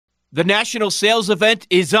The national sales event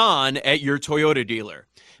is on at your Toyota dealer,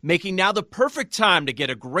 making now the perfect time to get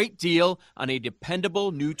a great deal on a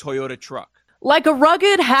dependable new Toyota truck. Like a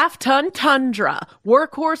rugged half-ton Tundra,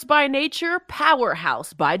 workhorse by nature,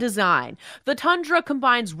 powerhouse by design. The Tundra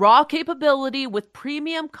combines raw capability with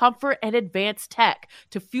premium comfort and advanced tech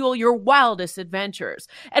to fuel your wildest adventures.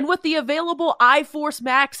 And with the available iForce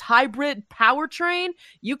Max hybrid powertrain,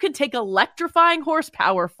 you can take electrifying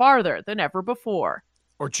horsepower farther than ever before.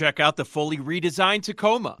 Or check out the fully redesigned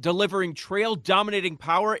Tacoma, delivering trail-dominating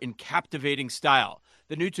power in captivating style.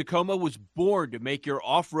 The new Tacoma was born to make your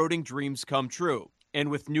off-roading dreams come true.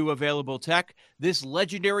 And with new available tech, this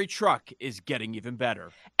legendary truck is getting even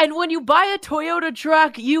better. And when you buy a Toyota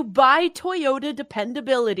truck, you buy Toyota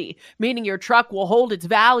dependability, meaning your truck will hold its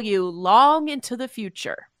value long into the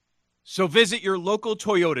future. So visit your local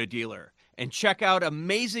Toyota dealer and check out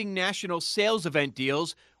amazing national sales event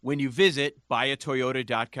deals when you visit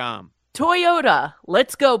buyatoyota.com. Toyota,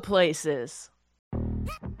 let's go places.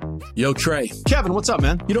 Yo, Trey. Kevin, what's up,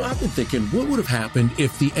 man? You know, I've been thinking, what would have happened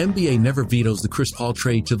if the NBA never vetoes the Chris Paul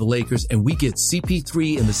trade to the Lakers and we get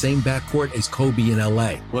CP3 in the same backcourt as Kobe in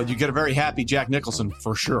LA? Well, you get a very happy Jack Nicholson,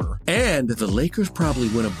 for sure. And the Lakers probably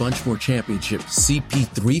win a bunch more championships.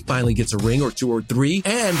 CP3 finally gets a ring or two or three,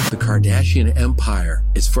 and the Kardashian empire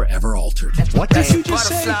is forever altered. What did you just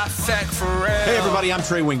say? Hey, everybody, I'm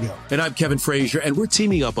Trey Wingo. And I'm Kevin Frazier, and we're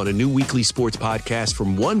teaming up on a new weekly sports podcast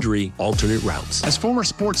from Wondery, Alternate Routes. As former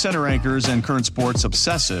Sports Center anchors and current sports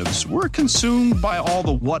obsessives, we're consumed by all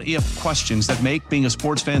the what-if questions that make being a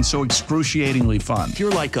sports fan so excruciatingly fun. If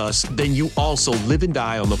you're like us, then you also live and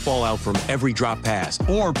die on the fallout from every drop pass.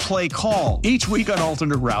 Or play call. Each week on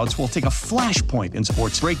Alternate Routes, we'll take a flashpoint in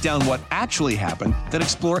sports, break down what actually happened, then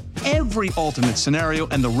explore every alternate scenario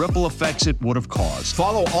and the ripple effects it would have caused.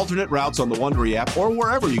 Follow Alternate Routes on the Wondery app or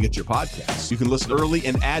wherever you get your podcasts. You can listen early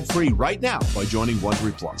and ad-free right now by joining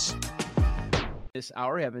Wondery Plus. This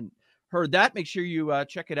hour, haven't heard that, make sure you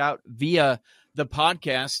check it out via the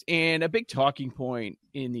podcast. And a big talking point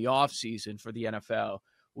in the offseason for the NFL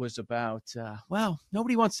was about,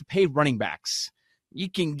 nobody wants to pay running backs. You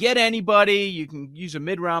can get anybody. You can use a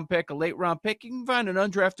mid-round pick, a late-round pick. You can find an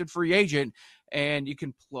undrafted free agent, and you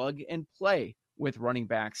can plug and play with running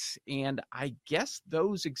backs. And I guess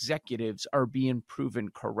those executives are being proven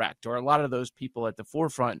correct, or a lot of those people at the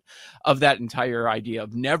forefront of that entire idea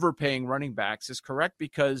of never paying running backs is correct,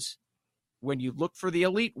 because when you look for the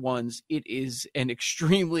elite ones, it is an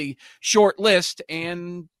extremely short list,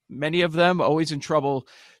 and many of them always in trouble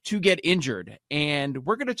to get injured. And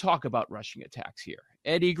we're going to talk about rushing attacks here.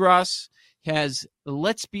 Ed Egros has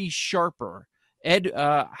Let's Be Sharper. Ed,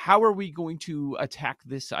 how are we going to attack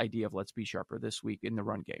this idea of Let's Be Sharper this week in the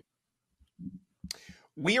run game?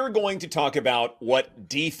 We are going to talk about what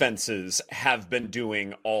defenses have been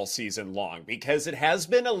doing all season long, because it has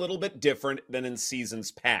been a little bit different than in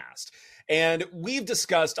seasons past. And we've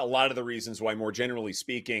discussed a lot of the reasons why, more generally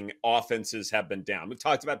speaking, offenses have been down. We've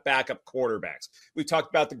talked about backup quarterbacks. We've talked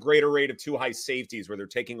about the greater rate of too high safeties where they're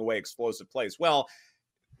taking away explosive plays. Well,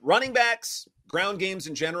 running backs, ground games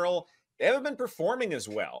in general, they haven't been performing as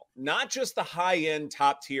well. Not just the high-end,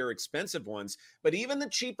 top-tier, expensive ones, but even the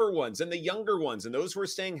cheaper ones and the younger ones and those who are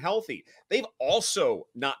staying healthy. They've also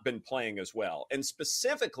not been playing as well. And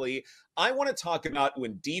specifically, I want to talk about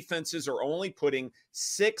when defenses are only putting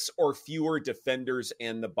 6 or fewer defenders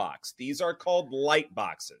in the box. These are called light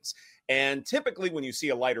boxes. And typically when you see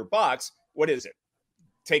a lighter box, what is it?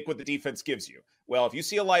 Take what the defense gives you. Well, if you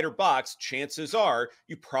see a lighter box, chances are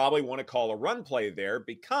you probably want to call a run play there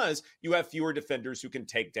because you have fewer defenders who can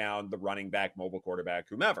take down the running back, mobile quarterback,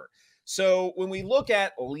 whomever. So when we look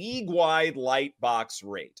at league-wide light box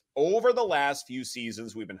rate, over the last few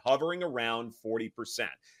seasons, we've been hovering around 40%. It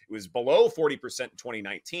was below 40% in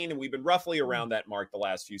 2019, and we've been roughly around that mark the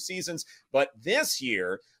last few seasons. But this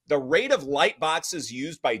year, the rate of light boxes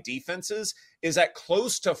used by defenses is at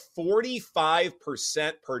close to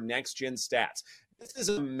 45% per next-gen stats. This is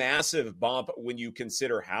a massive bump when you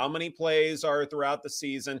consider how many plays are throughout the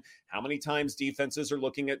season, how many times defenses are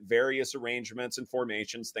looking at various arrangements and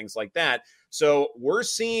formations, things like that. So we're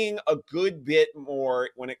seeing a good bit more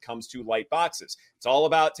when it comes to light boxes. It's all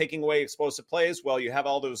about taking away explosive plays. Well, you have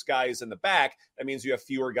all those guys in the back. That means you have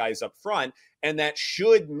fewer guys up front. And that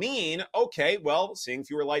should mean, okay, well, seeing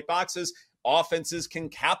fewer light boxes, offenses can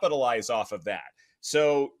capitalize off of that.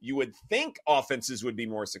 So you would think offenses would be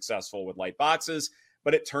more successful with light boxes,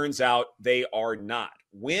 but it turns out they are not.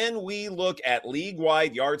 When we look at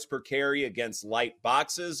league-wide yards per carry against light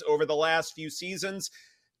boxes over the last few seasons,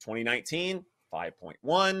 2019,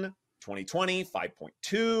 5.1, 2020,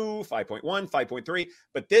 5.2, 5.1, 5.3.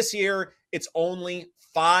 But this year, it's only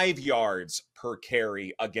 5 yards per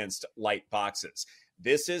carry against light boxes.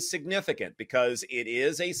 This is significant because it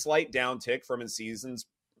is a slight downtick from in seasons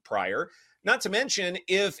prior. Not to mention,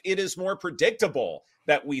 if it is more predictable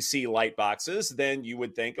that we see light boxes, then you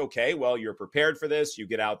would think, okay, well, you're prepared for this. You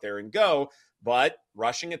get out there and go. But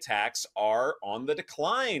rushing attacks are on the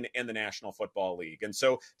decline in the National Football League. And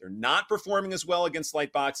so they're not performing as well against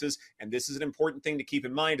light boxes. And this is an important thing to keep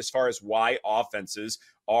in mind as far as why offenses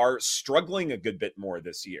are struggling a good bit more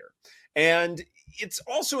this year. And it's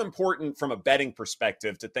also important from a betting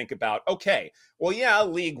perspective to think about, okay, well, yeah,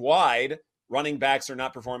 league-wide, running backs are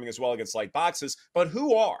not performing as well against light boxes, but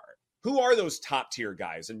who are? Who are those top tier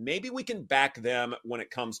guys? And maybe we can back them when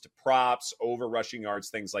it comes to props, over rushing yards,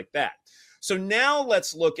 things like that. So now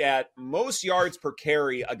let's look at most yards per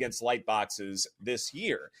carry against light boxes this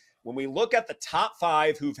year. When we look at the top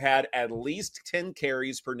 5 who've had at least 10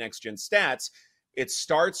 carries per Next Gen Stats, it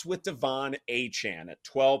starts with Devon Achane at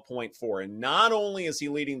 12.4. And not only is he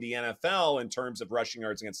leading the NFL in terms of rushing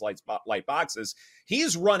yards against light boxes,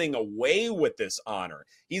 he's running away with this honor.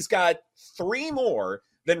 He's got 3 more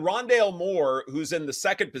than Rondale Moore, who's in the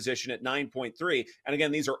second position at 9.3. And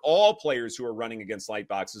again, these are all players who are running against light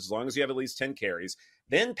boxes, as long as you have at least 10 carries.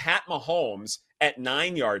 Then Pat Mahomes at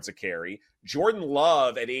 9 yards a carry, Jordan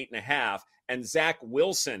Love at 8.5, and Zach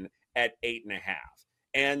Wilson at 8.5.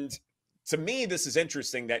 And to me, this is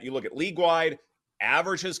interesting that you look at league-wide,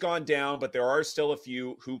 average has gone down, but there are still a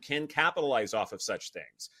few who can capitalize off of such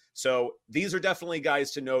things. So these are definitely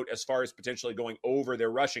guys to note as far as potentially going over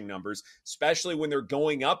their rushing numbers, especially when they're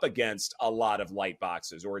going up against a lot of light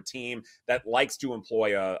boxes or a team that likes to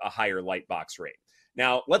employ a higher light box rate.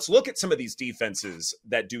 Now, let's look at some of these defenses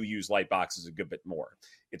that do use light boxes a good bit more.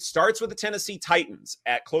 It starts with the Tennessee Titans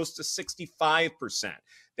at close to 65%.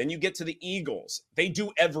 Then you get to the Eagles. They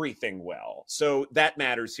do everything well, so that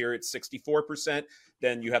matters here. It's 64%.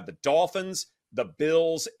 Then you have the Dolphins, the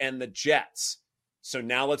Bills, and the Jets. So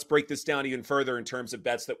now let's break this down even further in terms of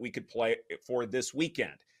bets that we could play for this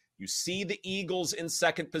weekend. You see the Eagles in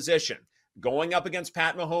second position, going up against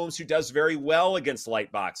Pat Mahomes, who does very well against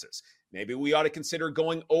light boxes. Maybe we ought to consider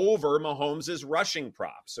going over Mahomes' rushing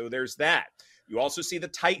prop. So there's that. You also see the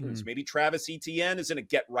Titans. Maybe Travis Etienne is in a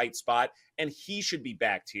get-right spot, and he should be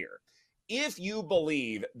backed here. If you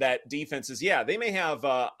believe that defenses, they may have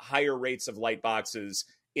higher rates of light boxes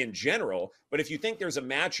in general, but if you think there's a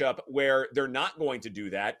matchup where they're not going to do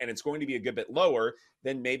that and it's going to be a good bit lower,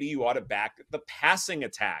 then maybe you ought to back the passing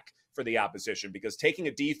attack for the opposition, because taking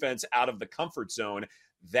a defense out of the comfort zone,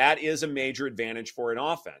 that is a major advantage for an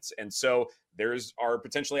offense. And so there's are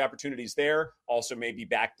potentially opportunities there. Also maybe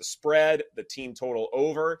back the spread, the team total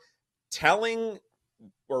over. Telling,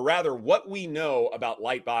 or rather what we know about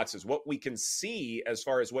light boxes, what we can see as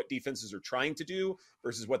far as what defenses are trying to do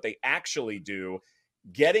versus what they actually do,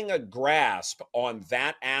 getting a grasp on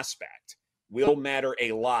that aspect will matter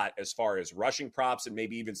a lot as far as rushing props and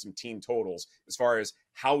maybe even some team totals as far as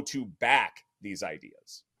how to back these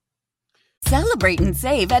ideas. Celebrate and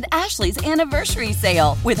save at Ashley's Anniversary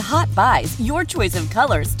Sale. With Hot Buys, your choice of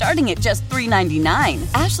colors starting at just $3.99.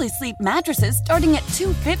 Ashley Sleep mattresses starting at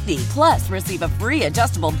 $2.50. Plus, receive a free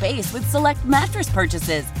adjustable base with select mattress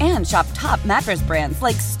purchases. And shop top mattress brands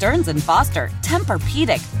like Stearns & Foster,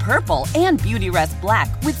 Tempur-Pedic, Purple, and Beautyrest Black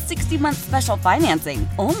with 60-month special financing.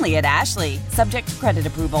 Only at Ashley. Subject to credit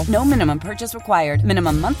approval. No minimum purchase required.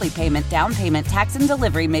 Minimum monthly payment, down payment, tax, and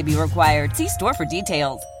delivery may be required. See store for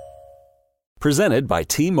details. Presented by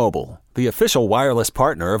T-Mobile, the official wireless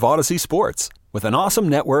partner of Odyssey Sports. With an awesome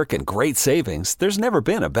network and great savings, there's never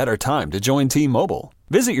been a better time to join T-Mobile.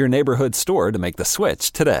 Visit your neighborhood store to make the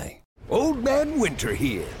switch today. Old Man Winter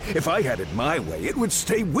here. If I had it my way, it would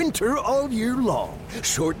stay winter all year long.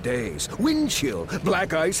 Short days, wind chill,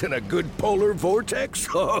 black ice, and a good polar vortex.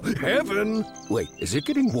 Oh, heaven. Wait, is it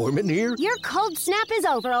getting warm in here? Your cold snap is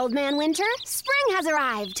over, Old Man Winter. Spring has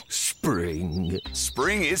arrived. Spring.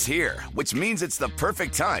 Spring is here, which means it's the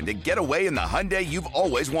perfect time to get away in the Hyundai you've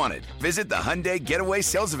always wanted. Visit the Hyundai Getaway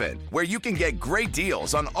Sales Event, where you can get great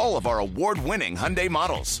deals on all of our award-winning Hyundai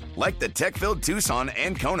models, like the tech-filled Tucson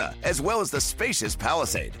and Kona, as well as the spacious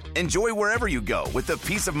Palisade. Enjoy wherever you go with the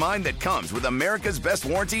peace of mind that comes with America's best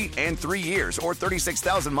warranty and 3 years or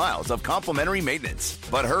 36,000 miles of complimentary maintenance.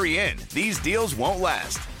 But hurry in, these deals won't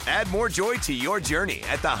last. Add more joy to your journey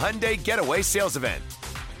at the Hyundai Getaway Sales Event.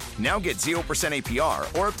 Now get 0% APR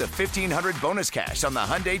or up to $1,500 bonus cash on the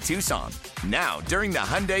Hyundai Tucson. Now, during the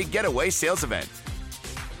Hyundai Getaway Sales Event.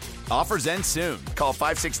 Offers end soon. Call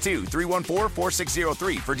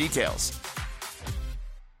 562-314-4603 for details.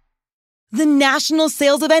 The national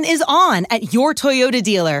sales event is on at your Toyota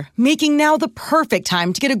dealer, making now the perfect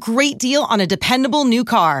time to get a great deal on a dependable new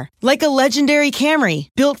car. Like a legendary Camry,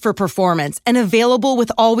 built for performance and available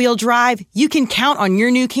with all-wheel drive, you can count on your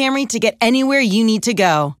new Camry to get anywhere you need to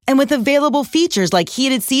go. And with available features like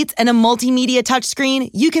heated seats and a multimedia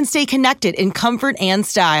touchscreen, you can stay connected in comfort and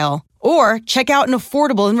style. Or check out an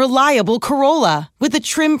affordable and reliable Corolla with a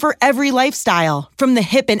trim for every lifestyle, from the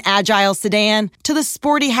hip and agile sedan to the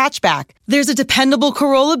sporty hatchback. There's a dependable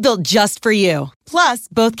Corolla built just for you. Plus,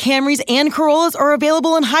 both Camrys and Corollas are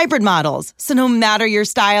available in hybrid models, so no matter your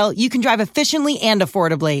style, you can drive efficiently and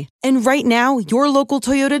affordably. And right now, your local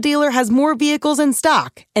Toyota dealer has more vehicles in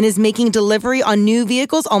stock and is making delivery on new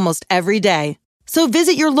vehicles almost every day. So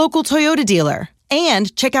visit your local Toyota dealer.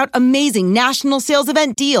 And check out amazing national sales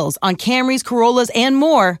event deals on Camrys, Corollas, and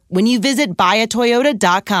more when you visit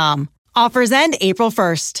buyatoyota.com. Offers end April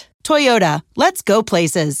 1st. Toyota, let's go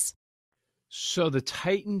places. So the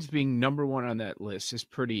Titans being number one on that list is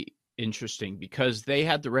pretty interesting because they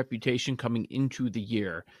had the reputation coming into the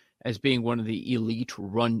year as being one of the elite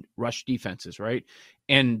rush defenses, right?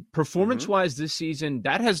 And performance-wise this season,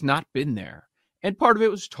 that has not been there. And part of it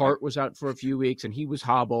was Tart was out for a few weeks and he was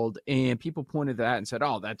hobbled, and people pointed to that and said,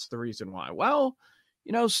 oh, that's the reason why. Well,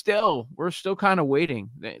 we're still kind of waiting.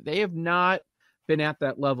 They have not been at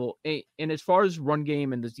that level. And as far as run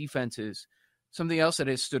game and the defenses, something else that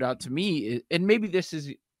has stood out to me is, and maybe this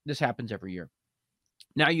happens every year.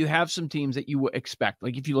 Now you have some teams that you would expect,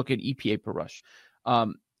 like if you look at EPA per rush,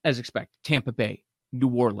 as expected, Tampa Bay, New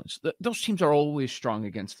Orleans, those teams are always strong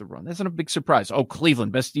against the run. That's not a big surprise. Oh,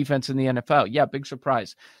 Cleveland, best defense in the NFL. Yeah, big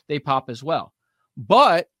surprise. They pop as well.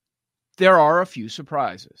 But there are a few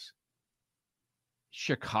surprises.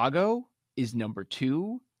 Chicago is number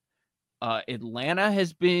 2. Atlanta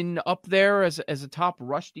has been up there as a top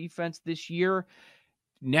rush defense this year.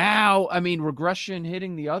 Now, regression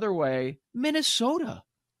hitting the other way. Minnesota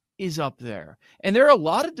is up there. And there are a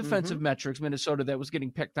lot of defensive metrics, Minnesota, that was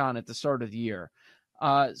getting picked on at the start of the year.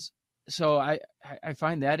 So I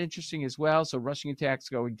find that interesting as well. So rushing attacks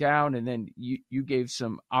going down, and then you gave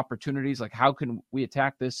some opportunities, like how can we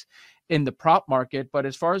attack this in the prop market? But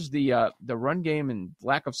as far as the run game and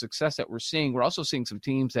lack of success that we're seeing, we're also seeing some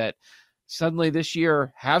teams that suddenly this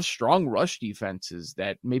year have strong rush defenses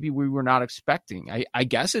that maybe we were not expecting. I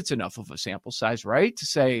guess it's enough of a sample size, right, to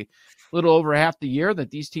say a little over half the year that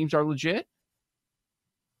these teams are legit?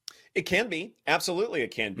 It can be. Absolutely,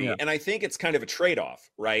 it can be. Yeah. And I think it's kind of a trade-off,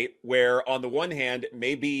 right? Where on the one hand,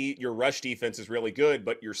 maybe your rush defense is really good,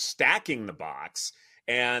 but you're stacking the box,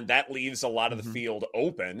 and that leaves a lot of the field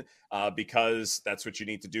open because that's what you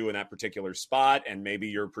need to do in that particular spot. And maybe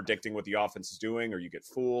you're predicting what the offense is doing, or you get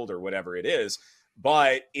fooled, or whatever it is.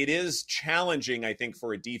 But it is challenging, I think,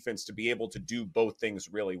 for a defense to be able to do both things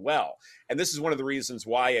really well. And this is one of the reasons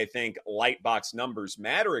why I think light box numbers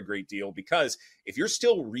matter a great deal, because if you're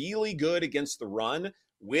still really good against the run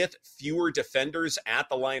with fewer defenders at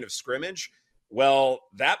the line of scrimmage, well,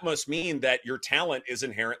 that must mean that your talent is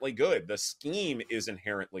inherently good. The scheme is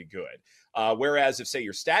inherently good. Whereas if, say,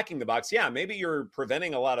 you're stacking the box, yeah, maybe you're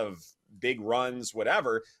preventing a lot of big runs,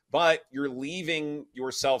 whatever, but you're leaving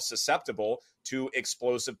yourself susceptible to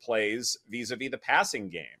explosive plays vis-a-vis the passing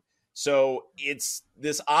game. So it's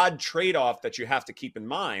this odd trade-off that you have to keep in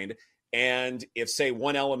mind. And if, say,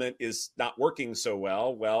 one element is not working so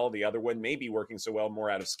well, the other one may be working so well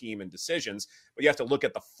more out of scheme and decisions. But you have to look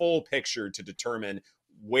at the full picture to determine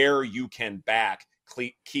where you can back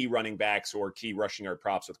key running backs or key rushing yard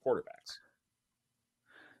props with quarterbacks.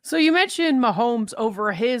 So you mentioned Mahomes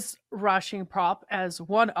over his rushing prop as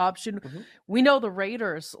one option. We know the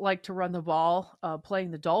Raiders like to run the ball, playing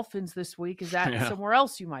the Dolphins this week. Is that somewhere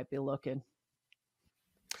else you might be looking?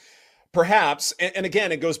 Perhaps. And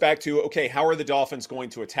again, it goes back to, okay, how are the Dolphins going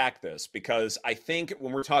to attack this? Because I think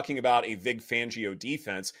when we're talking about a Vic Fangio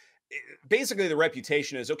defense, basically the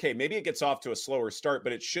reputation is, okay, maybe it gets off to a slower start,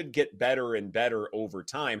 but it should get better and better over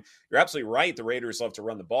time. You're absolutely right. The Raiders love to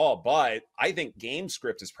run the ball, but I think game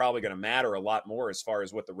script is probably going to matter a lot more as far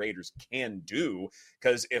as what the Raiders can do.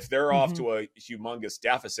 Because if they're off to a humongous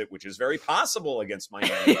deficit, which is very possible against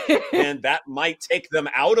Miami, then that might take them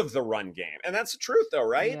out of the run game. And that's the truth though,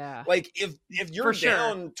 right? Yeah. Like if you're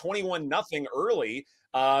down 21-0 early,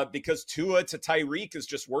 because Tua to Tyreek is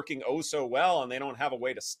just working oh so well and they don't have a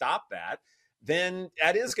way to stop that, then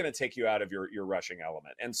that is going to take you out of your rushing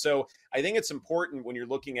element. And so I think it's important when you're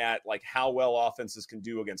looking at like how well offenses can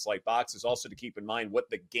do against light boxes also to keep in mind what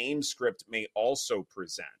the game script may also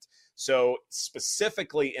present. So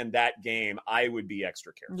specifically in that game, I would be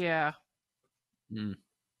extra careful. Yeah. It's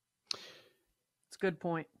a good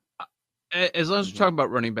point. As long as we're talking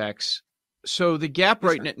about running backs, So the gap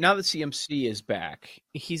right now that CMC is back,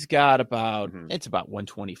 he's got about it's about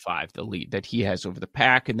 125, the lead that he has over the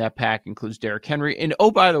pack, and that pack includes Derrick Henry. And oh,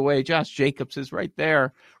 by the way, Josh Jacobs is right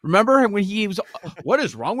there. Remember when he was? What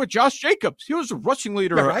is wrong with Josh Jacobs? He was a rushing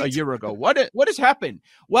leader a year ago. What has happened?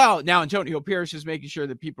 Well, now Antonio Pierce is making sure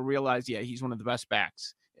that people realize, he's one of the best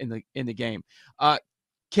backs in the game.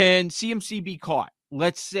 Can CMC be caught?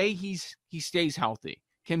 Let's say he stays healthy.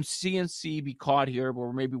 Can CMC be caught here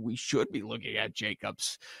where maybe we should be looking at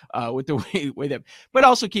Jacobs with the way that, but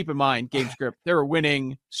also keep in mind game script, they were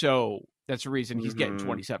winning. So that's the reason he's getting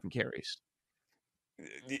 27 carries.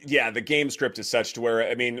 Yeah, the game script is such to where,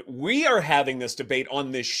 I mean, we are having this debate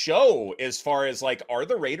on this show as far as like, are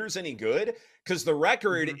the Raiders any good? Because the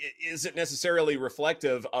record isn't necessarily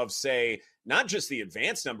reflective of, say, not just the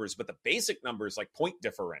advanced numbers, but the basic numbers like point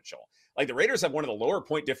differential. Like the Raiders have one of the lower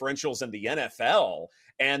point differentials in the NFL,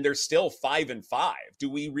 and they're still 5-5. Do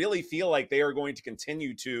we really feel like they are going to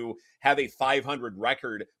continue to have a 500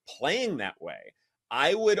 record playing that way?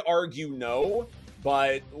 I would argue no,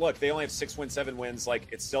 but look, they only have 6 wins, 7 wins. Like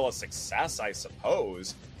it's still a success, I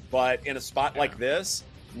suppose. But in a spot like this,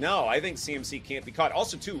 no, I think CMC can't be caught.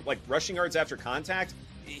 Also, too, like rushing yards after contact,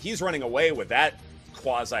 he's running away with that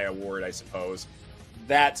quasi award, I suppose.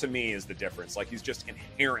 That to me is the difference. Like he's just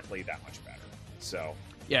inherently that much better. So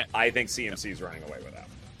yeah, I think CMC is running away with that.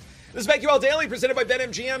 This is BetQL Daily presented by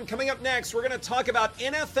BetMGM. Coming up next, we're going to talk about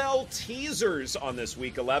NFL teasers on this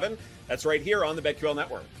Week 11. That's right here on the BetQL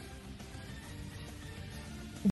Network.